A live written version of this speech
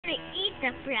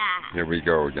Here we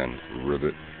go again.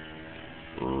 Ribbit.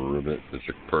 Ribbit. There's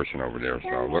a person over there.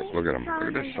 So look at him. Look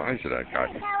at the size of that guy.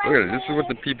 Look at it. This is what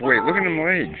the people wait. Look at them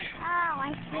legs. Oh,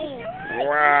 I see.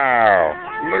 Wow.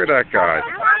 Look at that guy.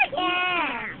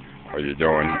 How you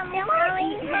doing?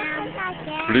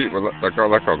 Please, well, let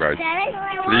go, guys.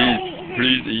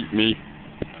 Please eat me.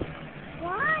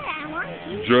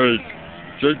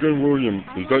 Jake and William,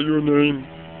 is that your name?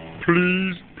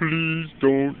 Please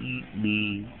don't eat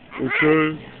me,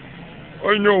 okay?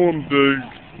 I know I'm big,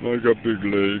 I got big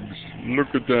legs.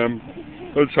 Look at them.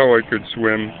 That's how I could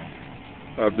swim.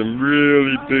 I have them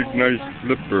really big, nice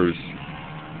flippers.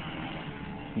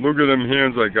 Look at them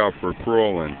hands I got for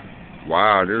crawling.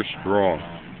 Wow, they're strong.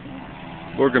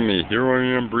 Look at me, here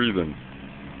I am breathing.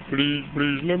 Please,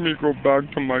 let me go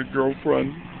back to my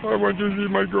girlfriend. I want to see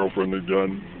my girlfriend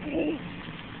again.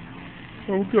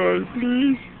 Okay,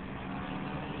 please.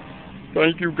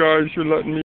 Thank you guys for letting me